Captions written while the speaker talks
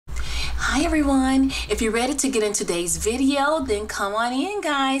Hi everyone, if you're ready to get in today's video, then come on in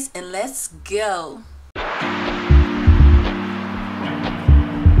guys and let's go.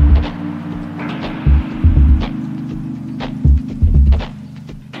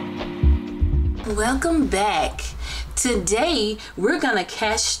 Welcome back. Today we're gonna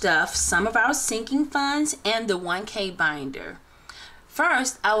cash stuff some of our sinking funds and the 1K binder.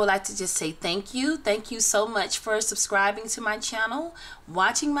 First, I would like to just say thank you. Thank you so much for subscribing to my channel,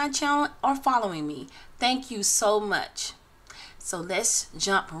 watching my channel, or following me. Thank you so much. So let's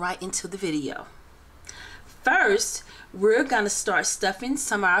jump right into the video. First, we're going to start stuffing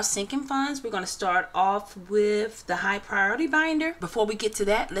some of our sinking funds. We're going to start off with the high priority binder. Before we get to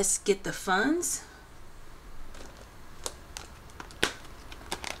that, let's get the funds.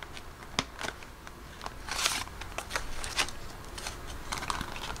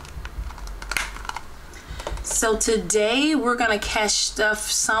 So today we're gonna cash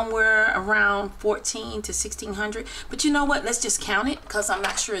stuff somewhere around 14 to 1600, but you know what, let's just count it because I'm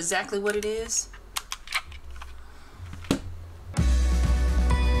not sure exactly what it is.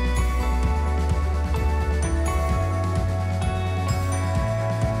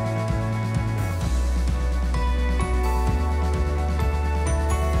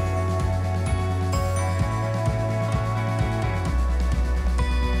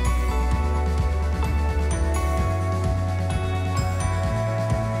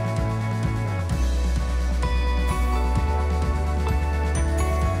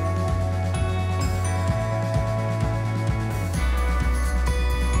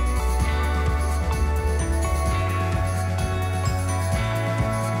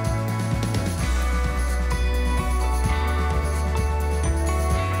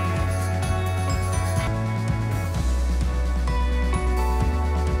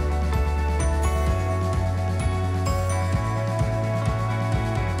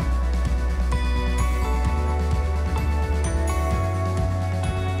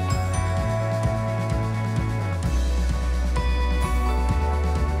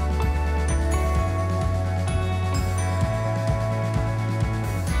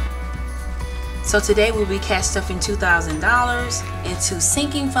 So today we'll be cash stuffing $2,000 into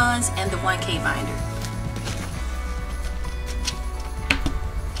sinking funds and the 1K binder.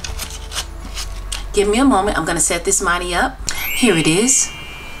 Give me a moment, I'm gonna set this money up. Here it is.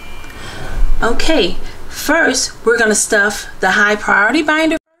 Okay, first we're gonna stuff the high priority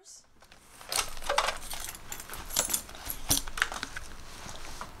binder first.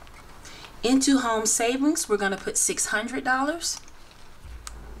 Into home savings, we're gonna put $600.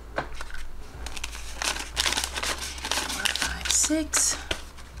 6.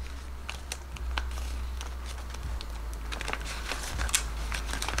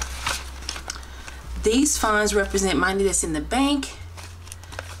 These funds represent money that's in the bank.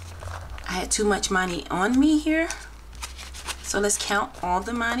 I had too much money on me here, so let's count all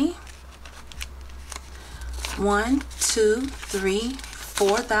the money. 1, 2, 3,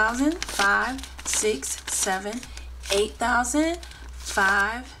 4,000, 5, 6, 7, 8,000,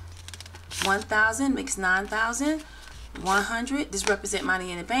 5, 1,000 makes 9,000. 100, this represent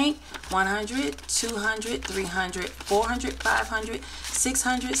money in the bank. 100, 200, 300, 400, 500,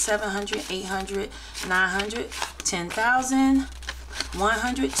 600, 700, 800, 900, 10,000,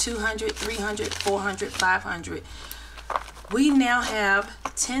 100, 200, 300, 400, 500. We now have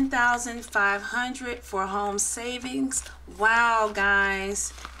 10,500 for home savings. Wow,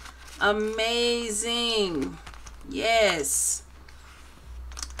 guys, amazing. Yes,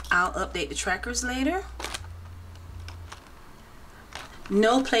 I'll update the trackers later.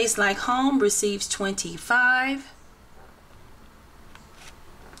 No Place Like Home receives 25,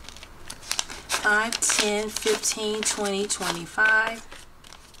 5, 10, 15, 20, 25.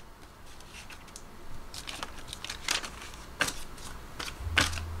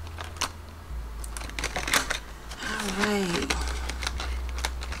 All right.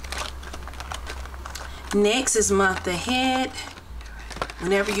 Next is month ahead.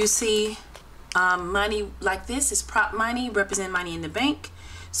 Whenever you see money like this, is prop money, represent money in the bank.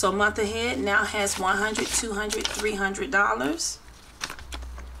 So month ahead now has $100, $200, $300.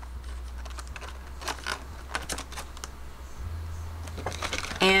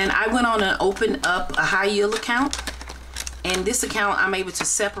 And I went on and opened up a high yield account, and this account I'm able to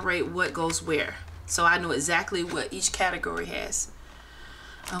separate what goes where, so I know exactly what each category has.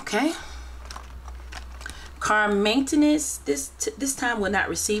 Okay. Car maintenance, this time will not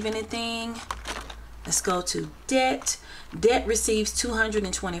receive anything. Let's go to debt. Debt receives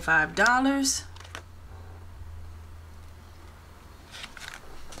 $225.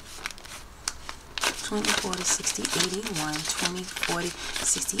 20, 40, 60, 81, 20, 40,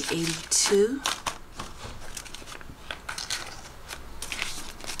 60, 82.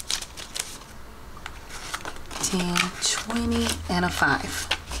 10, 20, and a 5.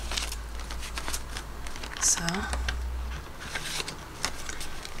 So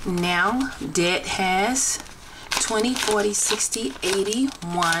now debt has 20, 40, 60,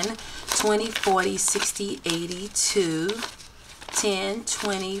 81, 20, 40, 60, 82, 10,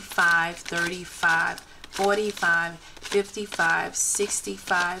 25, 35, 45, 55,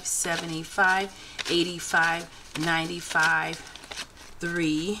 65, 75, 85, 95,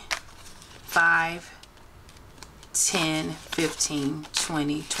 3, 5, 10, 15,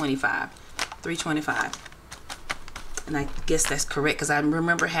 20, 25, 325. And I guess that's correct because I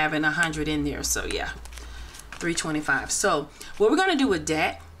remember having 100 in there. So yeah, 325. So what we're going to do with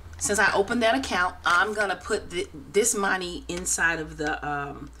that, since I opened that account, I'm going to put this money inside of the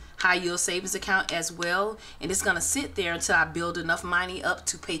high yield savings account as well. And it's going to sit there until I build enough money up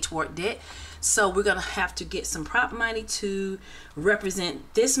to pay toward debt. So we're going to have to get some prop money to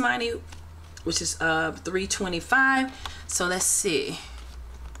represent this money, which is 325. So let's see.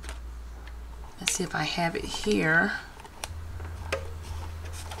 Let's see if I have it here.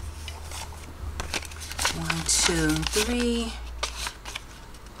 1, 2, 3,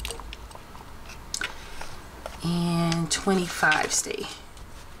 and 25 stay.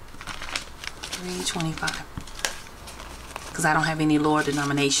 325. Because I don't have any lower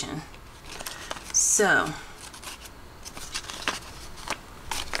denomination. So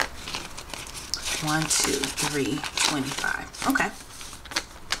 1, 2, 3, 25. Okay.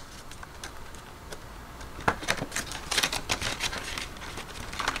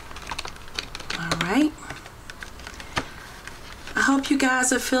 All right. I hope you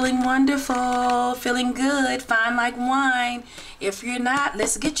guys are feeling wonderful, feeling good, fine like wine. If you're not,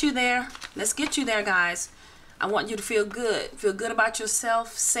 let's get you there. Let's get you there, guys. I want you to feel good. Feel good about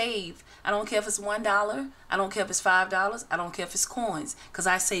yourself. Save. I don't care if it's $1. I don't care if it's $5. I don't care if it's coins, because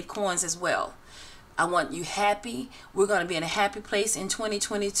I save coins as well. I want you happy. We're going to be in a happy place in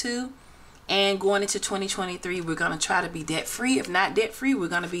 2022. And going into 2023, we're going to try to be debt-free. If not debt-free, we're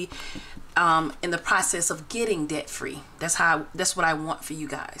going to be in the process of getting debt-free. That's what I want for you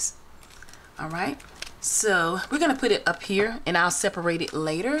guys. All right. So we're going to put it up here, and I'll separate it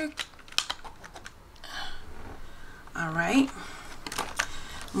later. All right.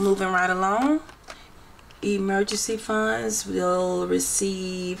 Moving right along. Emergency funds will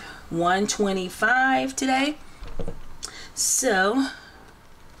receive 125 today. So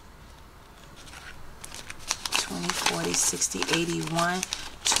 20, 40, 60, 81,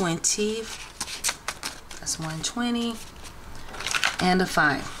 20. That's 120 and a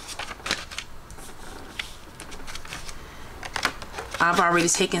 5. I've already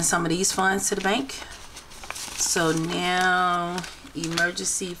taken some of these funds to the bank. So now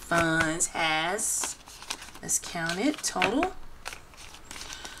emergency funds has, let's count it, total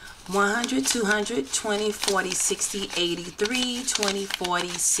 100, 200, 20, 40, 60, 83, 20, 40,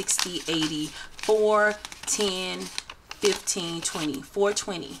 60, 84, 10, 15, 20,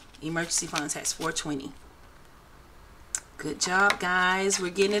 420. Emergency funds has 420. Good job, guys.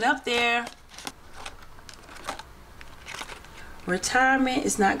 We're getting it up there. Retirement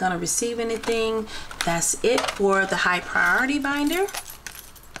is not going to receive anything. That's it for the high priority binder.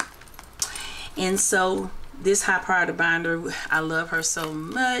 And so this high priority binder, I love her so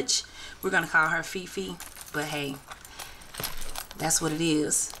much. We're going to call her Fifi, but hey, that's what it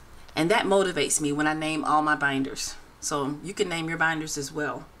is. And that motivates me when I name all my binders. So you can name your binders as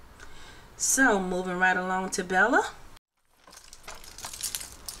well. So moving right along to Bella.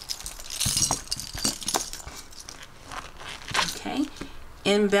 Okay,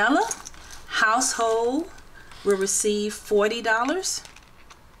 in Bella, household will receive $40.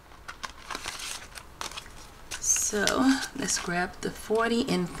 So let's grab the 40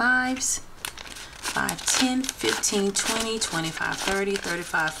 in fives. 5, 10, 15, 20, 25, 30,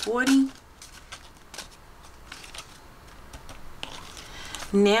 35, 40.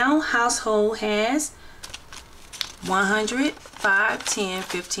 Now household has 100, 5, 10,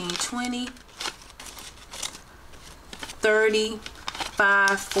 15, 20, 30,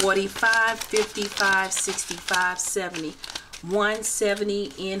 5, 45, 55, 65, 70.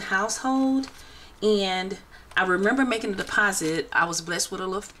 170 in household. And I remember making a deposit. I was blessed with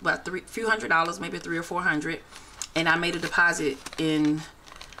about few $100s, maybe $300 or $400, and I made a deposit in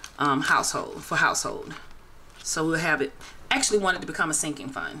household. So we'll have it. Actually wanted to become a sinking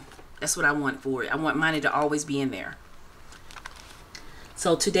fund. That's what I want for it. I want money to always be in there.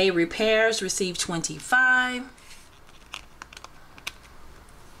 So today repairs receive 25.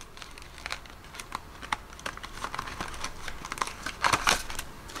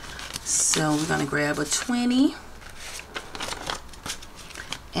 So we're gonna grab a 20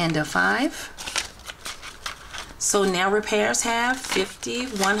 and a 5. So now repairs have 50,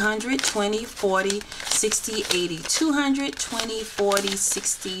 100, 20, 40, 60, 80, 200, 20, 40,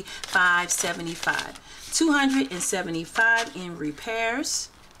 65, 75. 275 in repairs.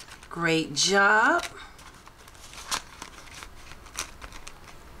 Great job.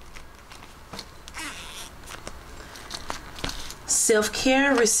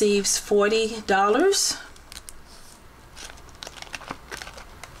 Self-care receives $40.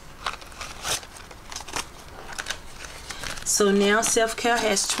 So now self-care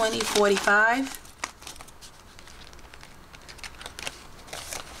has 20.45.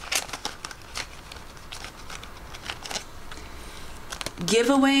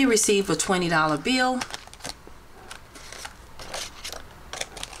 Giveaway receive a $20 bill.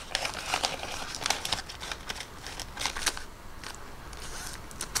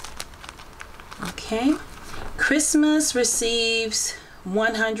 Okay. Christmas receives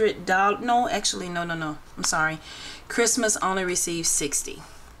 $100. No, actually, no. I'm sorry. Christmas only receives 60.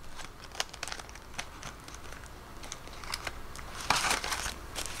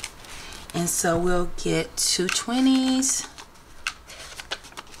 And so we'll get 2 20s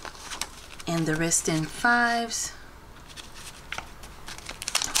and the rest in 5s.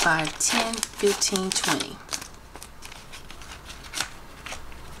 5, 10, 15, 20.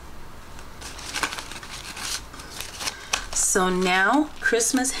 So now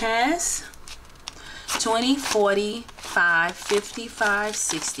Christmas has 20, 40, 5, 55,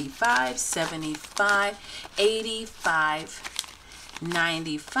 65, 75, 85,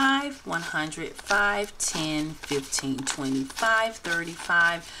 95, 105, 10, 15, 25,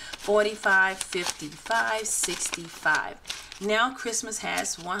 35, 45, 55, 65. Now Christmas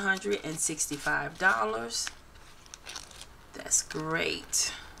has $165. That's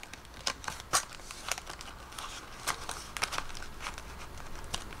great.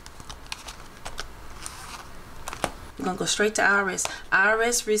 I'm gonna go straight to Iris.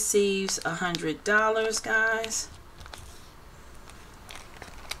 Iris receives $100, guys.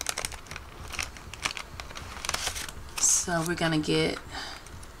 So we're gonna get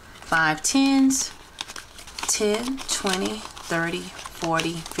 5 10s, 10, 20, 30,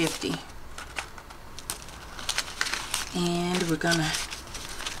 40, 50. And we're gonna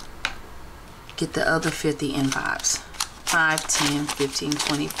get the other 50 in 5s. 5, 10, 15,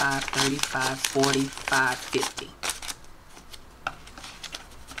 25, 35, 45, 50.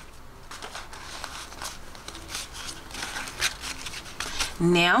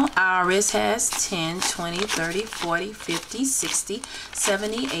 Now Iris has 10, 20, 30, 40, 50, 60,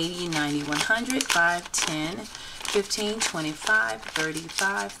 70, 80, 90, 100, 5, 10, 15, 25,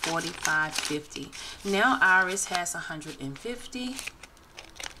 35, 45, 50. Now Iris has 150.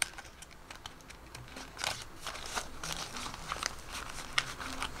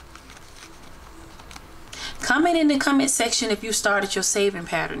 Comment in the comment section if you started your saving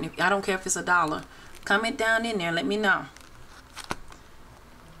pattern. I don't care if it's $1. Comment down in there. Let me know.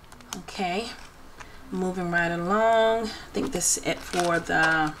 Okay, moving right along. I think this is it for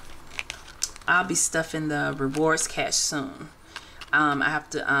the, I'll be stuffing the rewards cash soon. I have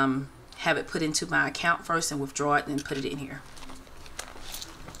to have it put into my account first and withdraw it and then put it in here.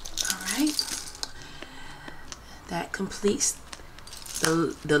 All right, that completes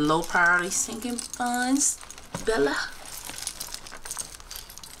the low priority sinking funds, Bella.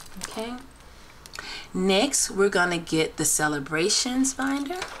 Okay, next we're gonna get the celebrations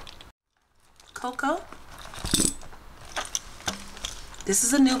binder. Coco. This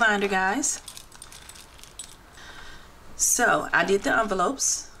is a new binder, guys. So I did the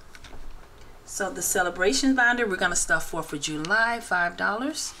envelopes. So the celebration binder we're gonna stuff for July,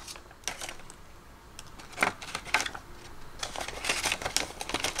 $5.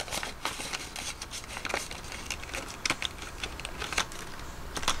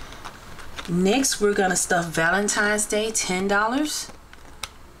 Next we're gonna stuff Valentine's Day, $10.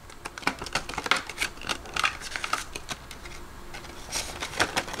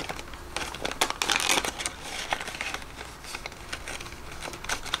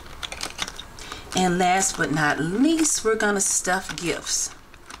 And last but not least, we're gonna stuff gifts.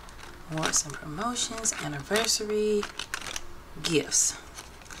 Awards and promotions, anniversary, gifts.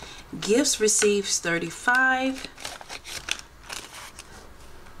 Gifts receives 35.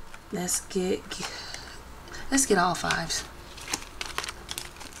 Let's get all 5s.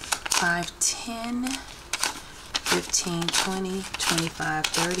 5, 10, 15, 20, 25,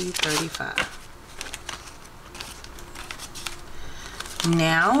 30, 35.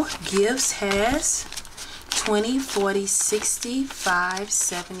 Now, gifts has 20, 40, 65,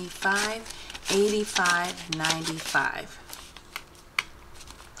 75, 85, 95.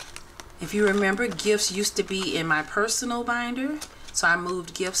 If you remember, gifts used to be in my personal binder, so I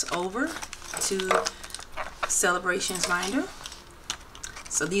moved gifts over to celebrations binder.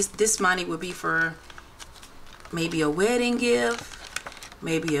 So this money would be for maybe a wedding gift,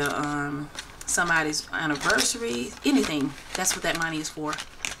 maybe a somebody's anniversary, anything. That's what that money is for.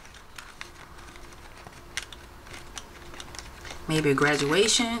 Maybe a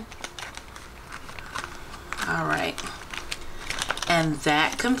graduation. All right. And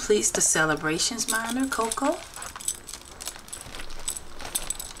that completes the celebrations binder, Coco.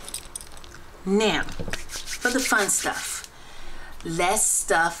 Now, for the fun stuff, let's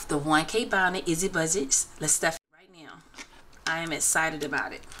stuff the 1K binder, Easy Budgets. Let's stuff it right now. I am excited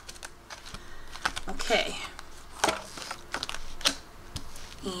about it. Okay.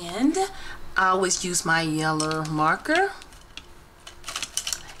 And I always use my yellow marker.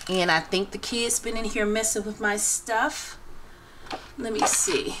 And I think the kids been in here messing with my stuff. Let me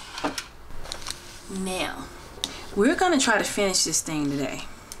see. Now, we're gonna try to finish this thing today.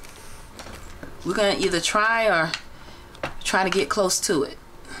 We're gonna either try or try to get close to it.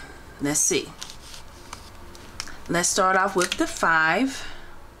 Let's see. Let's start off with the 5.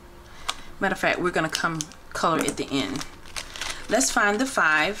 Matter of fact, we're gonna come color at the end. Let's find the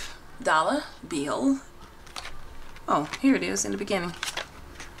 $5 bill. Oh, here it is in the beginning.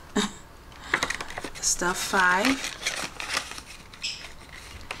 Stuff 5.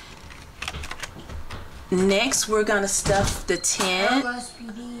 Next, we're gonna stuff the 10.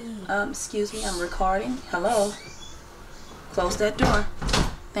 Excuse me, I'm recording. Hello. Close that door.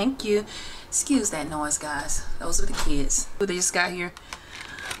 Thank you. Excuse that noise, guys. Those are the kids who they just got here.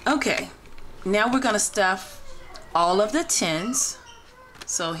 Okay. Now we're gonna stuff all of the 10s.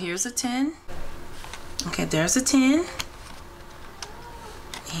 So here's a 10. Okay, there's a 10.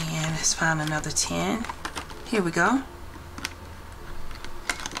 And let's find another 10. Here we go.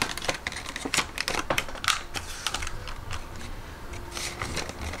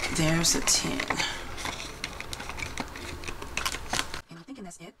 There's a 10. And I'm thinking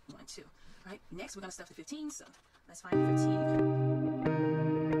that's it. 1, 2. All right, next we're gonna stuff the 15. So let's find the 15.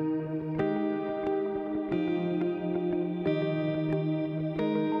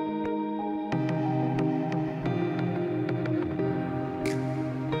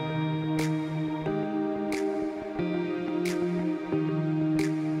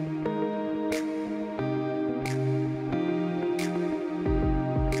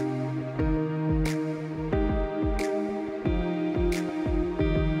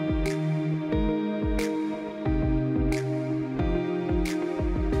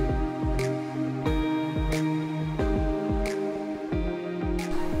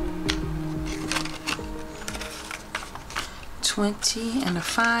 $20 and a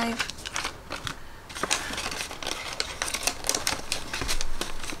 $5.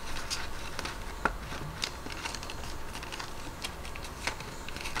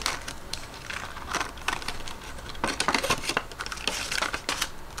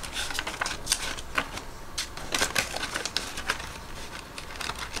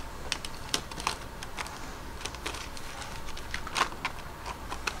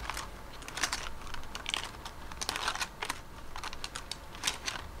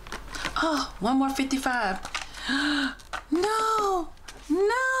 Oh, one more 55. No,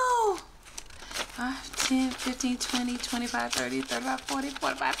 no. 5, 10, 15, 20, 25, 30, 35, 40,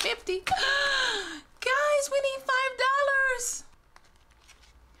 45, 50. Guys, we need $5.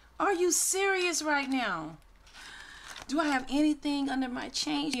 Are you serious right now? Do I have anything under my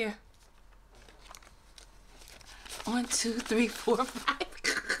change here? 1, 2, 3, 4, 5.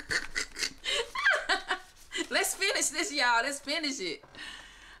 Let's finish this, y'all. Let's finish it.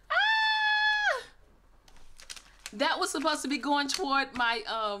 That was supposed to be going toward my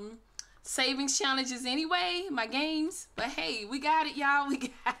savings challenges anyway, my games. But hey, we got it, y'all. We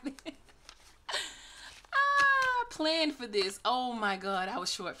got it. Planned for this. Oh my God, I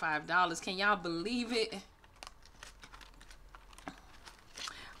was short $5. Can y'all believe it?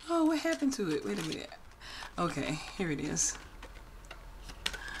 Oh, what happened to it? Wait a minute. Okay, here it is.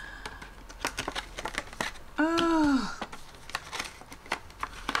 Oh.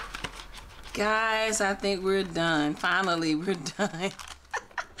 Guys, I think we're done. Finally, we're done.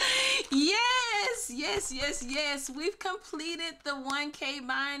 Yes, yes, yes, yes. We've completed the 1K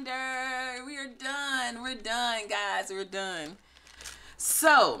binder. We are done. We're done, guys. We're done.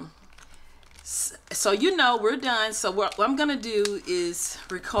 So you know we're done. So what I'm going to do is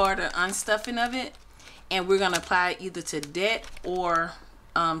record an unstuffing of it. And we're going to apply it either to debt or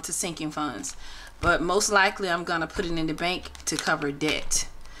to sinking funds. but most likely I'm gonna put it in the bank to cover debt.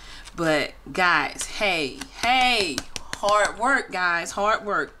 But guys, hey, hard work, guys, hard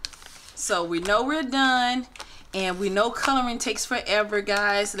work. So we know we're done, and we know coloring takes forever,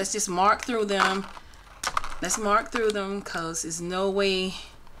 guys. Let's just mark through them. Let's mark through them, because there's no way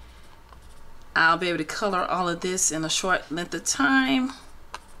I'll be able to color all of this in a short length of time.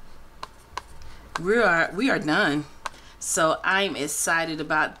 We are done. So I'm excited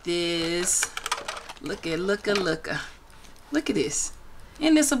about this. Look at this.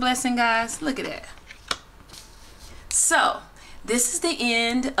 Isn't this a blessing, guys? Look at that. So this is the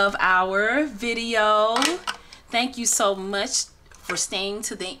end of our video. Thank you so much for staying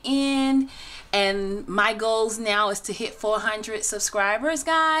to the end. And my goals now is to hit 400 subscribers,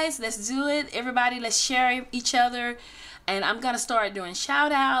 guys. Let's do it. Everybody, let's share each other. And I'm gonna start doing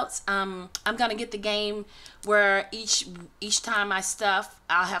shout outs. I'm gonna get the game where each time my stuff,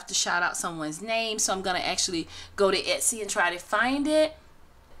 I'll have to shout out someone's name. So I'm gonna actually go to Etsy and try to find it.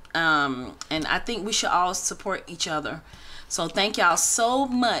 And I think we should all support each other. So thank y'all so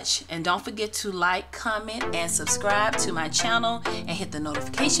much, and don't forget to like, comment, and subscribe to my channel, and hit the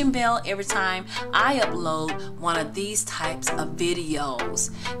notification bell every time I upload one of these types of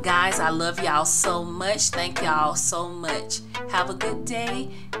videos. Guys, I love y'all so much. Thank y'all so much. Have a good day.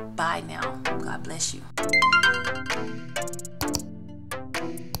 Bye now. God bless you.